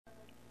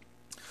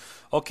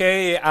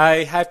Okay,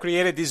 I have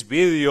created this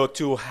video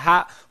to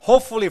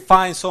hopefully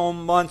find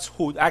someone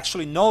who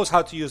actually knows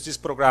how to use this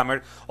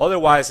programmer.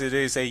 Otherwise, it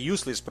is a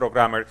useless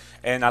programmer,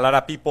 and a lot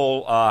of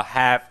people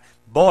have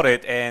bought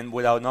it and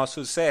without no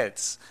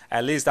success.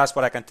 At least that's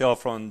what I can tell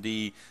from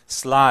the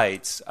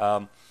slides.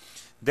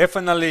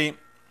 Definitely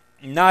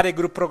not a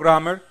good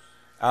programmer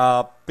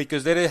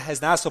because it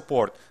has not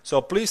support. So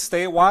please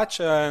stay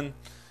watch, and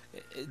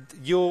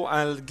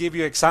I'll give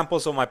you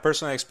examples of my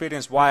personal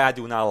experience why I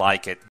do not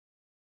like it.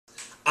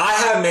 I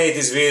have made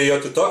this video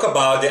to talk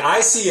about the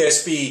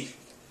ICSP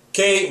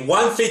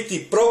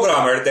K150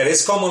 programmer that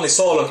is commonly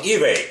sold on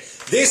eBay.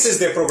 This is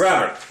the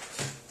programmer.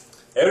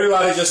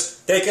 Everybody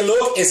just take a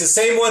look. It's the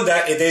same one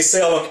that they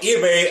sell on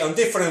eBay on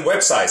different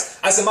websites.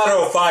 As a matter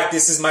of fact,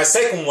 this is my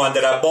second one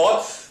that I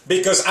bought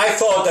because I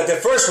thought that the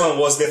first one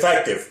was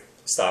defective.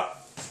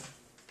 Stop.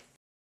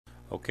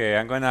 Okay,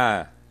 I'm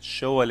gonna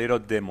show a little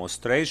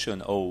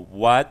demonstration of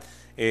what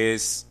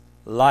is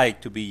like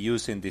to be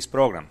using this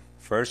program.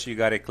 First, you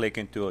gotta click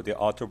into the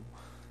author.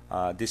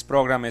 This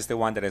program is the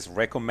one that is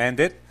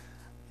recommended,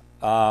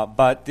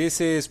 but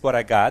this is what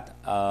I got.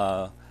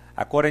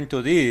 According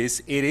to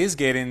this, it is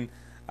getting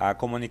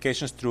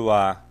communications through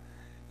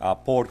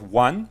port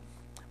 1,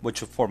 which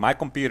for my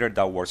computer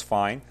that works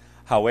fine.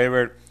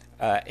 However,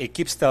 it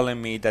keeps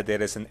telling me that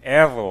there is an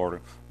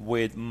error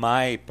with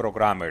my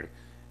programmer,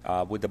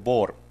 with the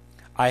board.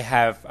 I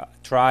have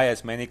tried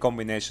as many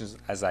combinations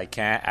as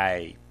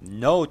I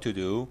know to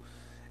do.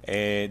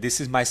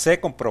 This is my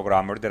second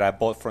programmer that I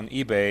bought from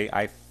eBay.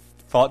 I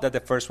thought that the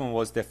first one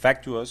was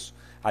defectuous.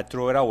 I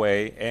threw it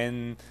away,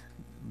 and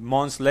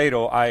months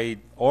later I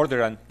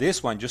ordered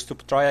this one just to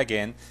try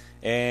again,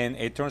 and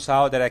it turns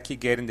out that I keep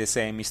getting the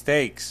same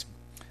mistakes.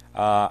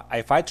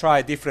 If I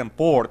try different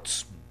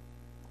ports,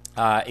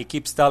 it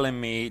keeps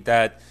telling me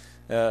that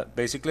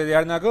basically they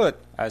are not good,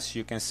 as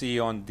you can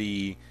see on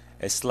the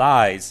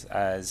slides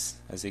as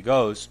it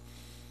goes.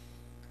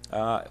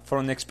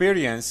 From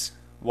experience,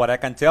 what I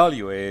can tell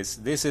you is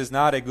this is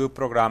not a good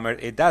programmer.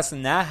 It does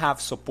not have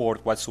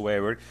support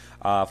whatsoever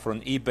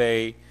from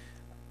eBay,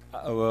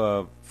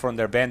 from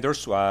their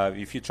vendors.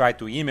 If you try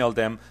to email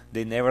them,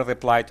 they never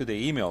reply to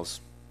the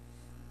emails.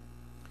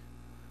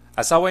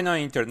 As I went on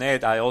the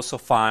internet, I also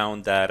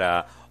found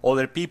that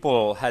other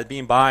people had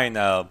been buying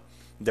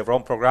the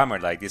wrong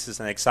programmer. Like this is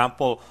an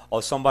example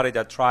of somebody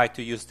that tried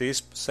to use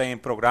this same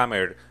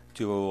programmer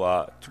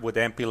with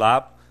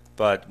MPLab,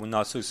 but with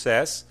no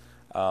success.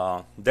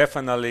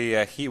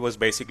 Definitely he was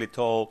basically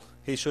told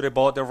he should have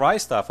bought the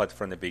right stuff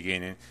from the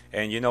beginning,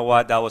 and you know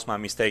what, that was my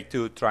mistake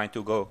too, trying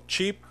to go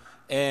cheap,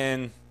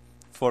 and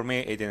for me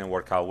it didn't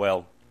work out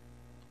well.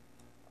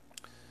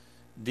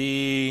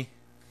 Then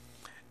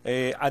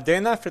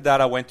after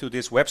that I went to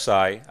this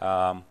website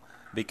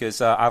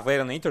because I read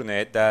on the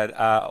internet that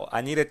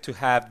I needed to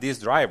have these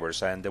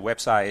drivers, and the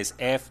website is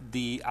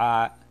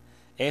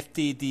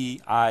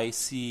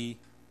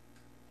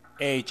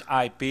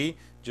FTDICHIP,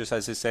 just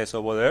as it says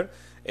over there,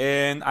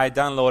 and I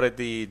downloaded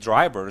the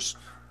drivers.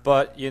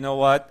 But you know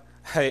what,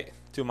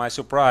 to my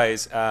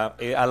surprise,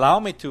 it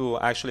allowed me to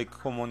actually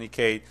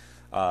communicate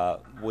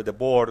with the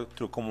board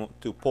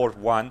to port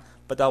 1,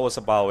 but that was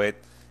about it.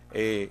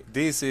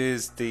 This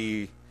is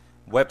the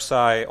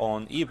website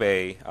on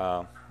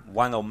eBay,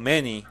 one of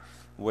many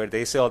where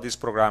they sell these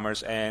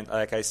programmers, and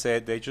like I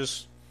said, they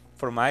just,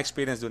 from my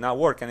experience, do not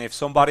work. And if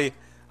somebody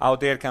out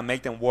there can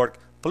make them work,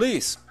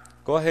 please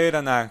go ahead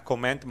and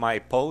comment my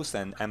post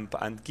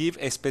and give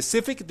a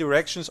specific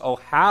directions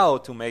of how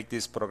to make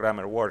this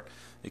programmer work,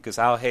 because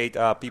I hate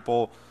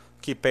people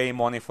keep paying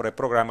money for a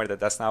programmer that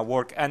does not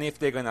work, and if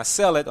they're gonna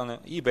sell it on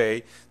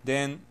eBay,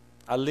 then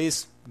at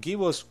least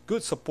give us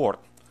good support.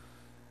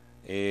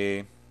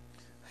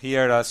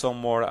 Here are some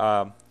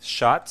more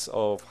shots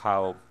of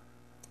how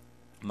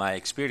my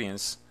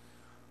experience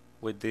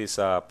with this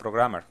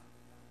programmer.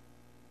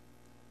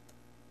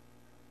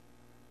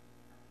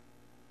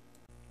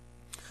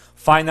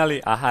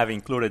 Finally, I have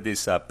included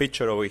this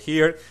picture over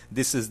here.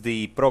 This is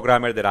the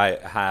programmer that I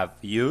have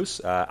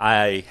used.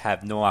 I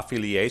have no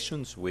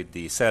affiliations with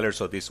the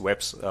sellers of this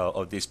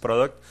of this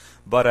product,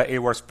 but it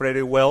works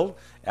pretty well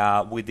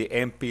with the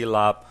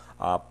MPLab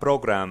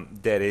program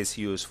that is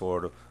used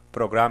for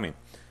programming.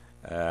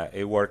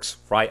 It works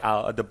right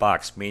out of the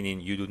box,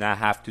 meaning you do not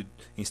have to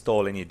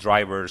install any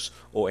drivers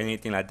or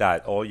anything like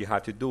that. All you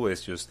have to do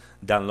is just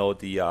download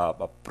the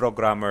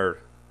program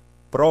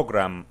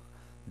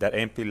that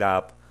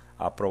MPLab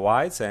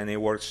provides, and it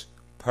works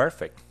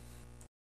perfect.